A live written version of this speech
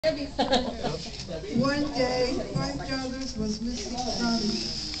One day, $5 was missing from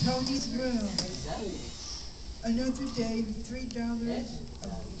Tony's room. Another day, $3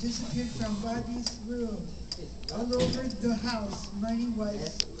 disappeared from Bobby's room. All over the house, money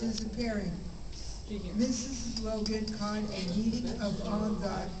was disappearing. Mrs. Logan called a meeting of all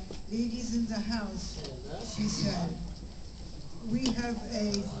the ladies in the house. She said, "We have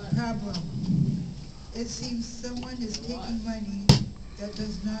a problem. It seems someone is taking money that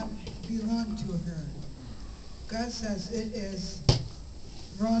does not belong to her. God says it is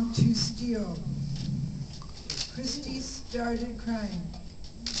wrong to steal." Christy started crying.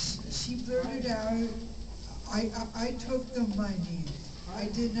 She blurted out, I took the money. I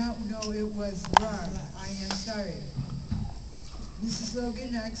did not know it was wrong. I am sorry." Mrs.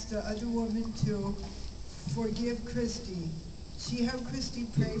 Logan asked the other woman to forgive Christy. She had Christy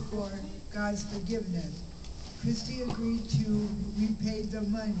pray for God's forgiveness. Christy agreed to repay the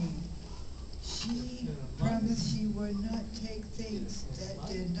money. She promised she would not take things that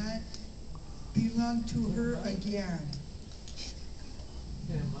did not belong to her again.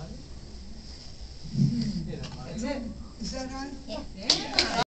 Is that on? Yeah.